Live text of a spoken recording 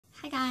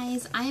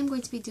guys, I am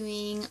going to be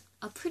doing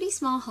a pretty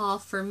small haul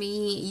for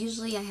me.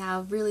 Usually I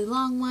have really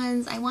long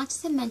ones. I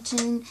wanted to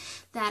mention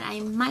that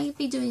I might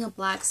be doing a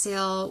black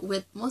sale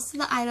with most of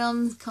the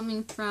items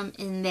coming from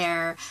in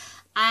there.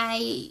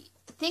 I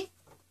think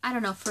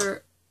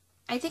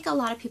a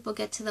lot of people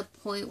get to the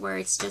point where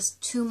it's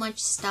just too much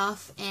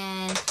stuff,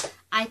 and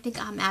I think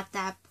I'm at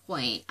that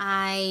point.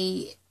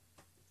 I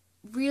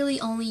really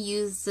only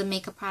use the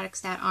makeup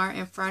products that are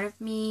in front of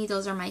me.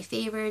 Those are my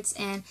favorites,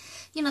 and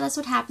you know, that's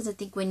what happens, I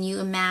think, when you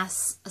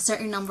amass a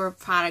certain number of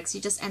products.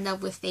 You just end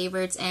up with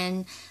favorites,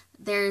 and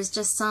there's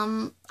just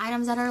some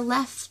items that are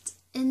left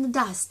in the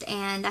dust,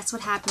 and that's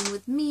what happened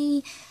with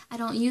me. I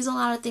don't use a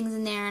lot of things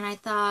in there, and I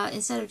thought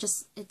instead of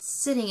just it's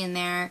sitting in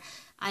there,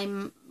 I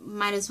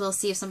might as well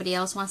see if somebody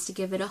else wants to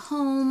give it a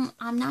home.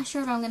 I'm not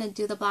sure if I'm going to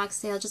do the block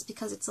sale just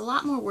because it's a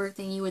lot more work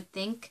than you would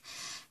think,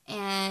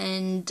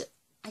 and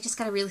I just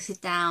gotta really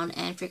sit down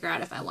and figure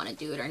out if I want to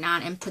do it or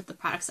not and put the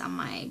products on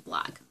my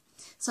blog.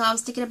 So I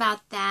was thinking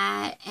about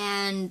that,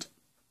 and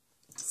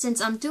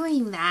since I'm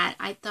doing that,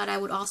 I thought I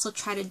would also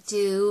try to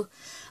do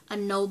a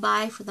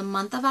no-buy for the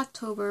month of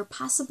October,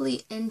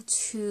 possibly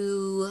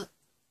into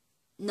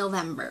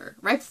November.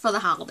 Right before the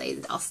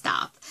holidays, I'll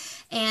stop.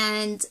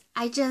 And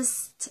I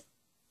just,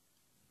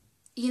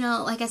 you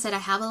know, like I said, I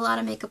have a lot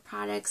of makeup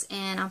products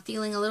and I'm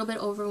feeling a little bit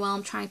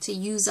overwhelmed trying to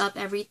use up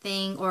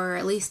everything or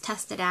at least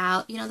test it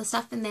out. You know, the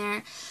stuff in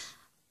there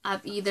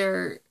I've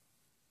either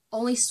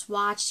only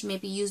swatched,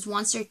 maybe used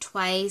once or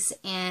twice,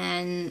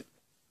 and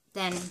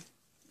then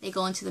they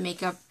go into the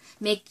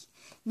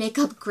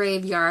makeup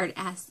graveyard,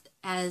 as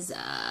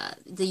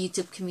the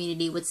YouTube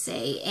community would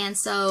say. And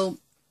so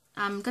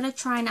I'm gonna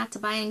try not to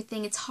buy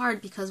anything. It's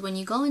hard because when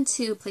you go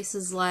into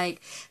places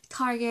like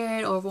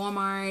Target or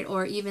Walmart,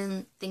 or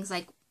even things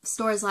like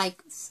stores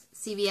like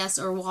CVS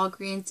or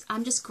Walgreens,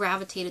 I'm just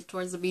gravitated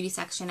towards the beauty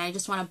section. I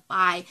just want to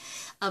buy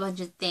a bunch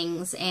of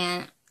things,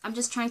 and I'm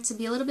just trying to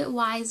be a little bit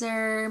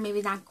wiser,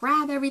 maybe not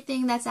grab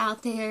everything that's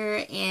out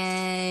there,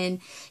 and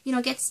you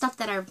know, get stuff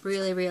that I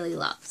really, really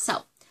love.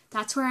 So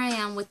that's where I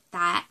am with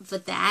that.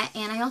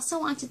 And I also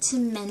wanted to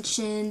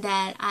mention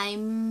that I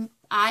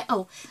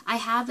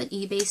have an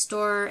eBay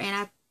store, and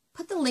I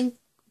put the link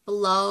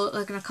below,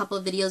 like in a couple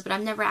of videos, but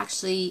I've never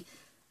actually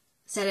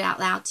said it out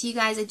loud to you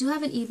guys. I do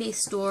have an eBay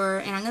store,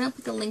 and I'm gonna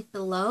put the link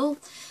below.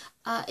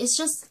 It's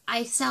just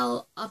I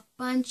sell a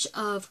bunch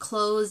of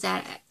clothes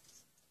that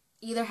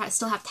either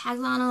still have tags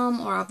on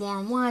them, or I've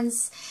worn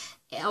once,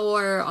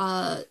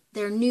 or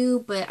they're new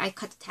but I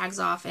cut the tags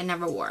off and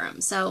never wore them.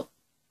 So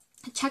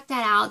check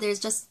that out. There's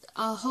just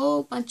a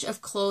whole bunch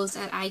of clothes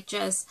that I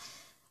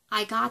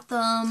got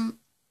them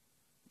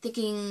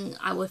thinking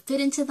I would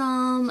fit into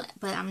them,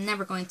 but I'm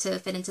never going to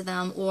fit into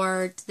them,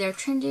 or they're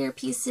trendier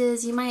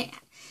pieces. You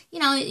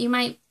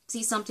might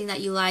see something that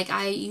you like.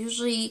 I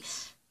usually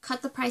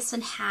cut the price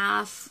in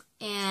half,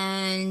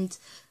 and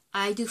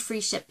I do free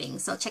shipping,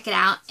 so check it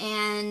out.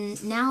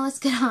 And now let's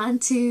get on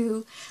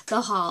to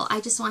the haul.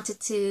 I just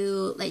wanted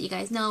to let you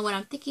guys know what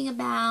I'm thinking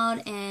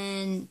about,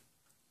 and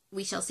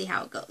we shall see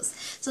how it goes.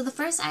 So the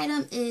first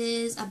item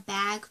is a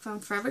bag from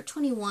Forever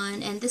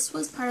 21, and this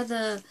was part of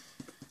the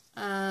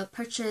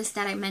purchase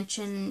that I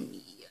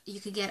mentioned. You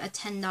could get a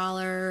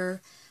 $10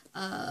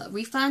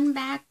 refund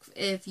back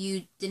if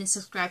you didn't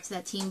subscribe to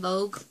that Teen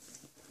Vogue.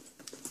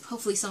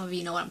 Hopefully some of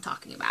you know what I'm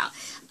talking about.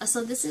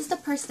 So this is the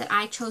purse that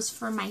I chose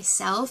for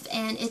myself,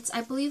 and it's,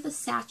 I believe, a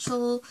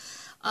satchel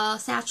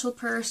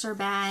purse or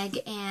bag,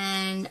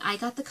 and I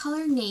got the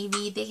color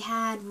navy. They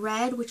had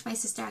red, which my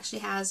sister actually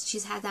has.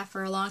 She's had that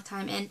for a long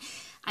time, and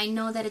I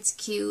know that it's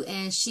cute,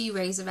 and she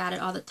raves about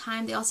it all the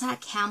time. They also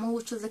had camel,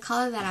 which was the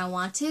color that I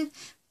wanted,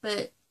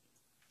 but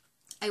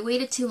I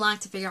waited too long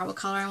to figure out what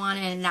color I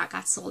wanted, and that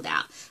got sold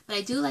out. But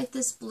I do like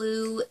this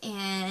blue,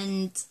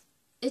 and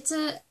it's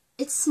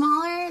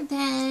smaller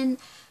than,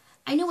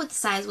 I knew what the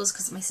size was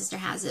because my sister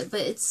has it,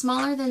 but it's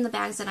smaller than the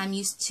bags that I'm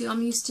used to.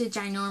 I'm used to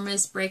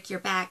ginormous break your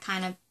back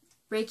kind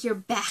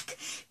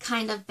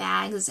of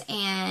bags,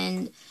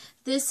 and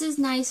this is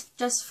nice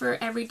just for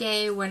every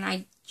day when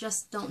I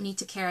just don't need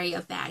to carry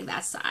a bag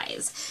that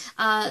size.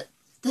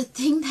 The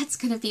thing that's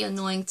going to be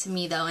annoying to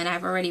me, though, and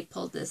I've already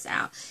pulled this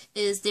out,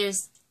 is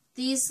there's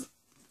these,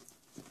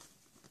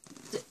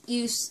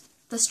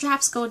 the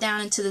straps go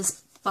down into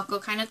this buckle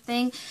kind of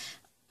thing.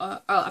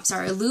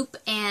 A loop,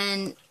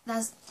 and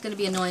that's going to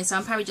be annoying, so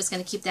I'm probably just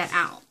going to keep that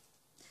out.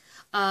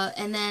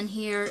 And then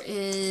here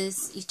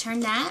is, you turn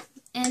that,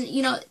 and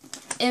you know,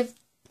 if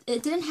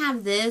it didn't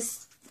have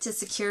this to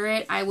secure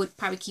it, I would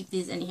probably keep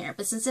these in here,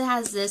 but since it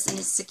has this and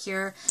it's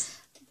secure,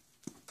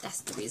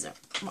 that's the reason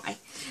why.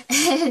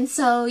 And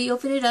so you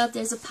open it up,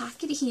 there's a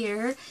pocket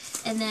here,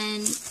 and then,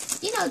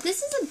 you know,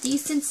 this is a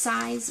decent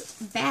size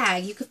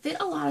bag. You could fit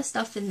a lot of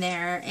stuff in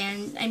there,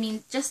 and I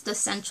mean, just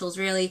essentials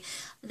really.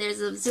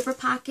 There's a zipper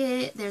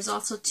pocket, there's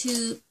also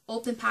two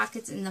open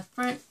pockets in the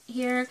front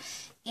here,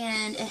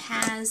 and it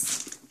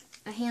has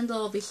a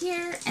handle over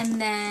here,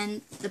 and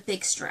then the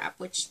big strap,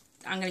 which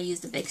I'm going to use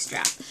the big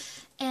strap.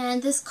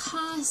 And this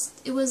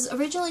cost, it was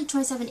originally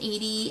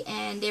 $27.80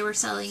 and they were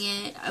selling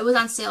it, it was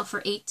on sale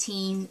for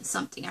 $18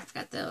 something. I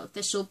forgot the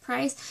official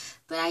price,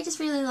 but I just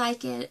really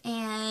like it,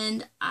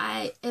 and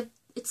if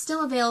it's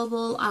still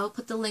available, I'll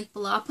put the link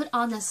below. I'll put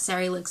all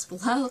necessary links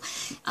below.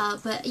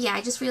 But yeah,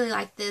 I just really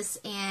like this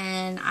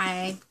and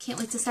I can't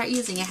wait to start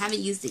using it. I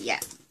haven't used it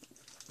yet.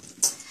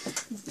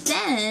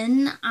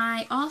 Then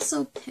I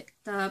also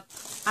picked up,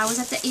 I was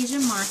at the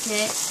Asian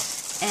market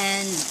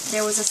and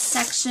there was a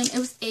section, it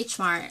was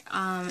HMart.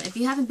 If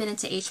you haven't been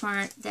into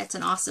HMart, that's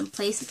an awesome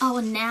place. Oh,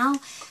 and now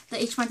the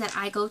HMart that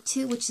I go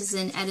to, which is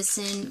in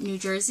Edison, New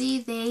Jersey,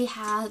 they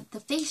have the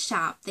Face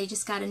Shop. They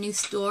just got a new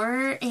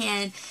store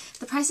and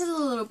the price is a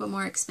little bit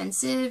more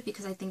expensive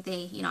because I think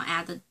they, you know,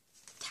 add the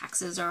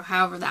taxes or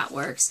however that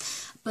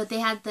works. But they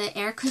had the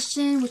air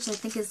cushion, which I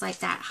think is like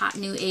that hot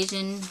new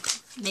Asian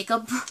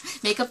makeup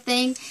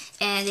thing,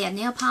 and they have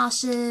nail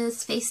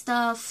polishes, face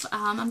stuff.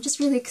 I'm just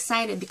really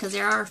excited because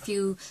there are a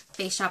few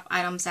Face Shop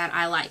items that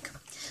I like.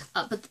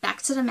 But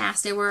back to the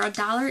masks, they were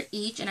 $1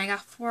 each and I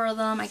got 4 of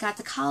them. I got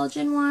the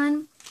collagen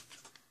one.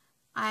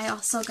 I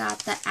also got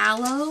the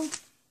aloe,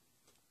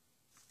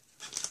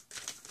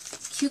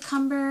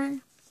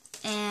 cucumber,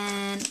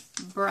 and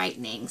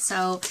brightening.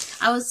 So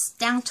I was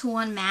down to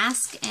 1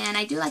 mask, and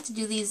I do like to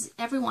do these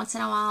every once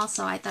in a while,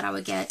 so I thought I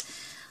would get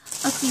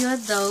a few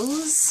of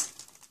those.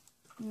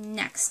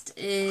 Next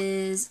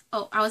is,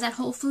 oh, I was at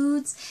Whole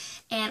Foods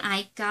and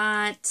I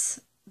got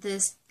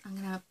this, I'm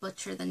gonna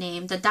butcher the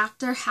name, the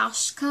Dr.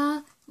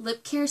 Hauschka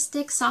lip care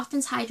stick,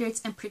 softens,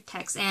 hydrates, and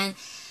protects. And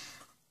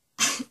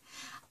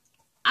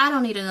I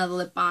don't need another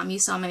lip balm. You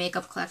saw my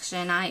makeup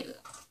collection. I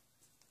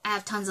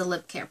have tons of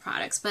lip care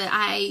products, but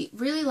I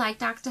really like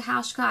Dr.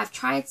 Hauschka. I've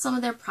tried some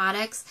of their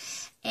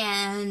products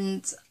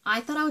and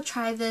I thought I would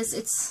try this.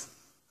 It's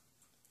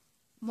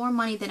more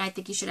money than I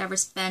think you should ever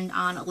spend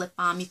on a lip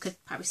balm. You could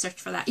probably search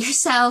for that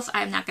yourself.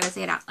 I'm not going to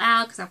say it out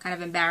loud because I'm kind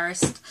of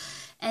embarrassed.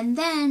 And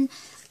then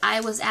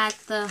I was at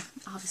the,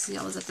 obviously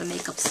I was at the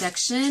makeup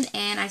section,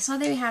 and I saw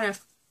they had a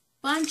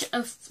bunch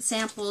of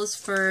samples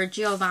for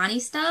Giovanni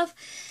stuff,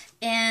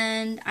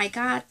 and I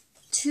got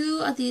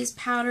 2 of these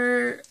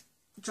powder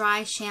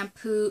dry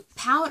shampoo,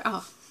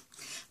 powder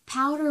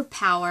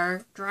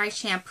power dry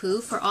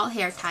shampoo for all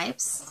hair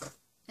types.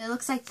 It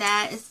looks like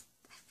that. I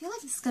feel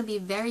like it's going to be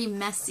very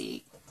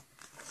messy.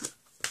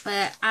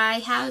 But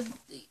I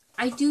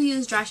do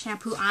use dry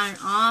shampoo on and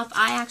off.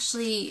 I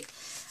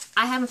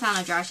haven't found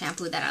a dry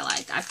shampoo that I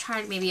like. I've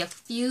tried maybe a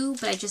few,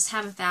 but I just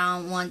haven't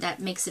found one that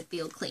makes it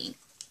feel clean.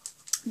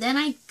 Then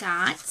I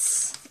got,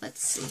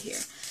 let's see here,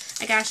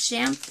 I got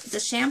the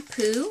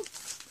shampoo,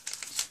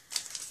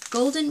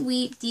 Golden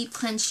Wheat Deep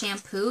Cleanse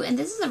Shampoo, and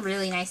this is a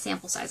really nice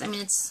sample size. I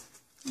mean, it's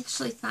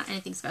not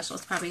anything special.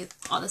 It's probably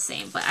all the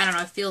same, but I don't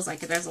know. It feels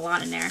like it. There's a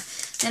lot in there.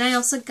 Then I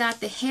also got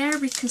the Hair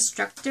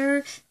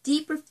Reconstructor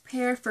Deep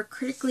Repair for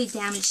Critically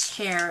Damaged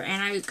Hair,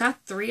 and I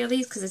got 3 of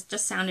these because it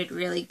just sounded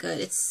really good.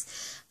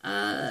 It's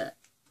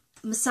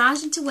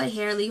massage into wet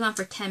hair, leave on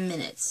for 10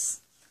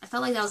 minutes. I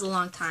felt like that was a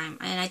long time,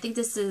 and I think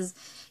this is,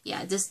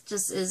 yeah, this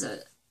just is a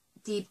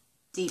deep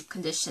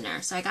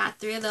conditioner. So I got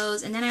 3 of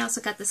those, and then I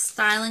also got the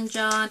styling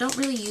gel. I don't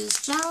really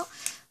use gel,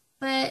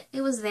 but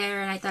it was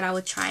there, and I thought I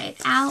would try it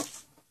out.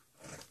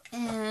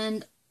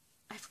 And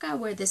I forgot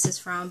where this is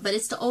from, but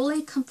it's the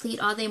Olay Complete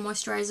All Day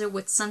Moisturizer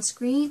with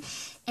Sunscreen,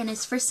 and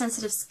it's for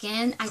sensitive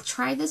skin. I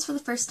tried this for the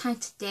first time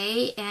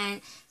today,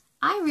 and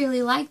I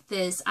really like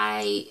this.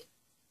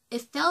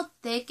 It felt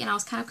thick, and I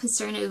was kind of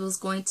concerned it was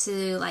going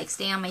to like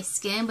stay on my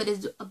skin, but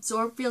it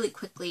absorbed really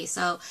quickly.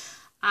 So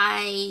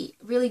I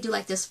really do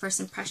like this first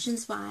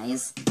impressions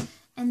wise.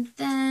 And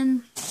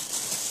then,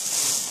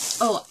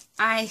 oh,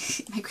 my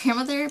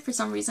grandmother for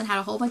some reason had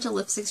a whole bunch of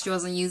lipsticks she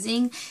wasn't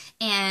using,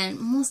 and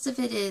most of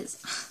it is,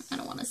 I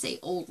don't want to say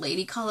old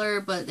lady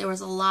color, but there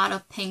was a lot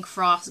of pink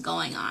frost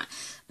going on.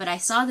 But I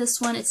saw this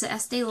one. It's a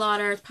Estee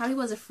Lauder. It probably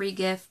was a free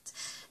gift.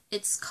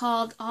 It's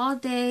called All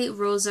Day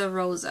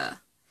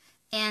Rosa,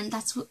 and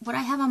that's what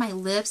I have on my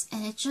lips,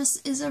 and it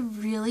just is a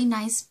really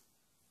nice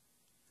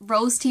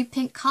rose tea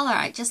pink color.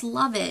 I just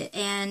love it.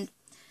 And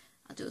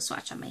I'll do a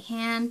swatch on my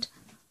hand.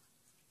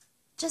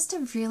 Just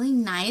a really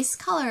nice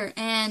color,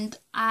 and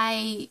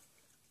I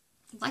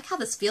like how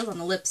this feels on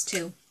the lips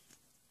too.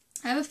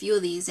 I have a few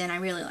of these and I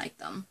really like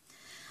them.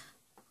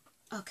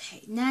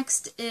 Okay,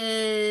 next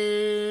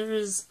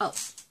is, oh,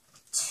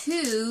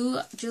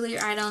 2 jewelry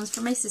items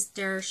for my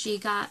sister. She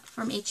got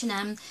from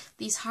H&M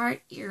these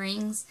heart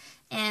earrings,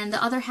 and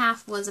the other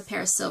half was a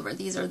pair of silver.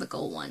 These are the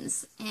gold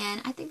ones,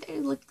 and I think they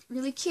look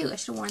really cute. I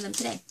should have worn them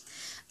today.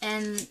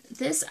 And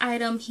this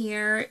item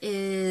here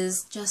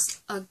is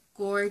just a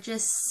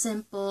gorgeous,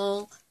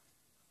 simple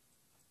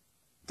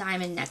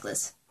diamond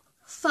necklace.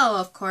 Faux,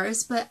 of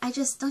course, but I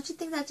just, don't you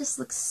think that just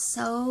looks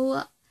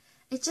so,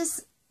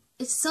 it's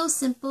so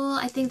simple.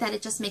 I think that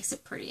it just makes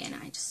it pretty, and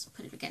I just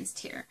put it against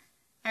here.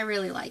 I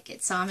really like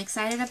it, so I'm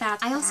excited about that.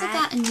 I also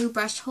got a new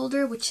brush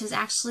holder, which is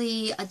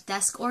actually a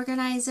desk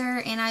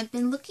organizer, and I've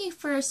been looking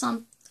for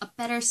a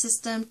better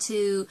system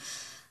to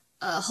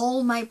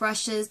hold my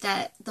brushes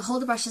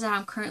hold the brushes that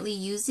I'm currently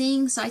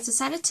using. So I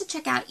decided to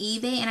check out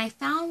eBay, and I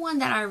found one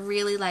that I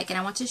really like, and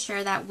I want to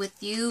share that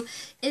with you.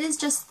 It is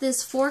just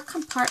this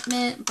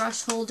 4-compartment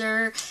brush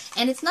holder,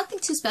 and it's nothing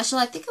too special.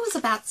 I think it was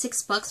about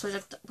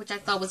 $6, which I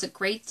thought was a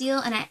great deal,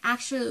 and I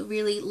actually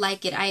really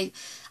like it.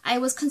 I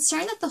was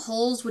concerned that the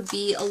holes would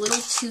be a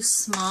little too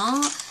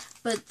small,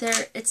 but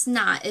it's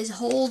not. It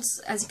holds,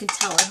 as you can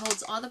tell, it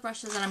holds all the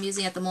brushes that I'm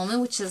using at the moment,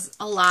 which is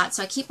a lot.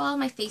 So I keep all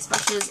my face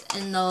brushes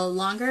in the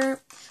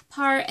longer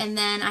part, and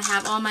then I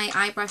have all my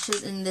eye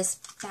brushes in this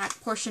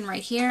back portion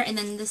right here, and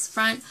then this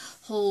front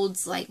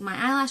holds like my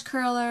eyelash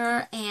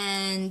curler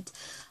and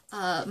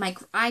my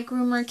eye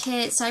groomer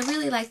kit. So I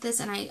really like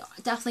this, and I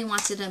definitely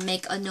wanted to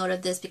make a note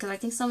of this because I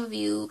think some of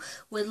you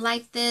would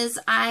like this.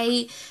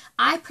 I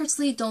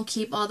personally don't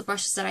keep all the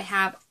brushes that I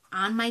have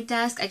on my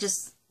desk.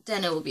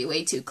 Then it will be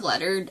way too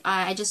cluttered.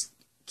 I just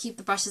keep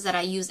the brushes that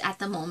I use at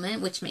the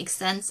moment, which makes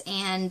sense,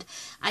 and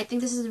I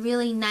think this is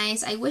really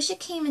nice. I wish it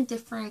came in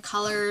different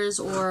colors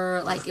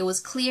or like it was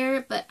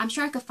clear, but I'm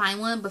sure I could find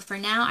one. But for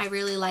now, I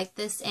really like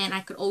this, and I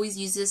could always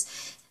use this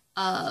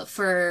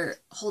for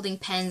holding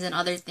pens and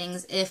other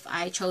things if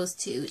I chose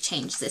to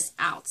change this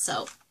out.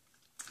 So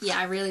yeah,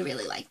 I really,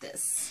 really like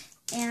this.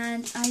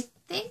 And I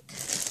think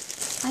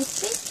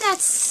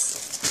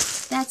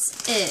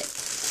that's it.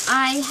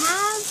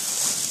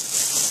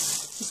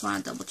 Just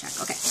want to double check.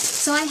 Okay,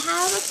 so I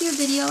have a few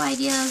video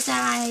ideas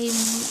that I'm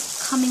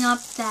coming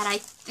up that I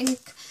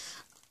think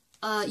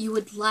you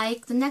would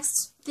like. The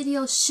next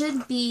video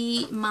should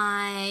be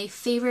my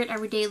favorite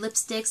everyday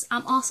lipsticks.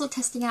 I'm also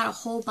testing out a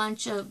whole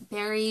bunch of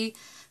berry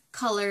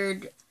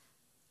colored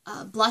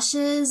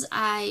blushes.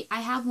 I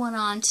have one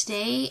on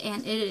today,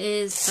 and it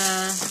is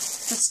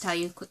let's tell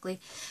you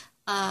quickly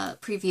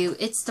preview.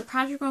 It's the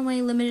Project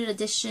Runway limited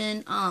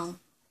edition.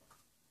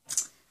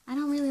 I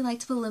don't really like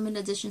to put limited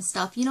edition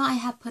stuff. You know, I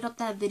have put up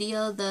that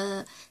video,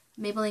 the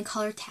Maybelline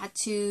Color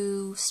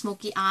Tattoo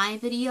Smoky Eye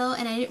video,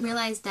 and I didn't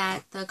realize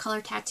that the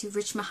Color Tattoo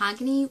Rich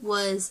Mahogany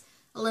was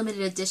a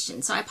limited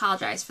edition, so I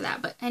apologize for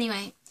that. But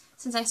anyway,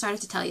 since I started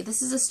to tell you,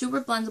 this is a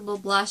super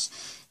blendable blush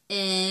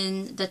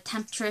in the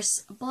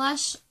Temptress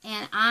blush,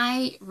 and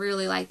I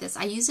really like this.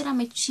 I use it on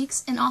my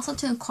cheeks and also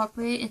to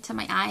incorporate it into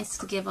my eyes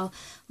to give a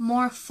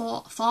more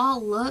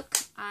fall look.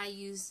 I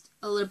used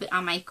a little bit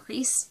on my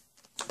crease.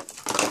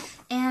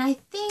 And I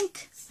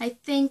think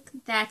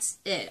that's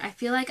it. I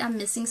feel like I'm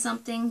missing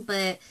something,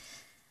 but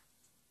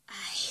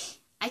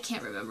I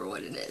can't remember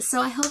what it is.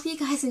 So I hope you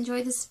guys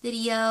enjoyed this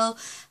video.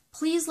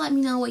 Please let me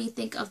know what you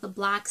think of the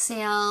black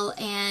sale,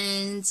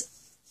 and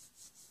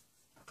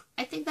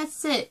I think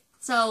that's it.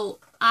 So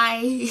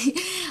I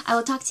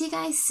will talk to you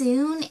guys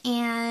soon,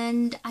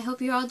 and I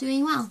hope you're all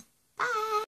doing well. Bye!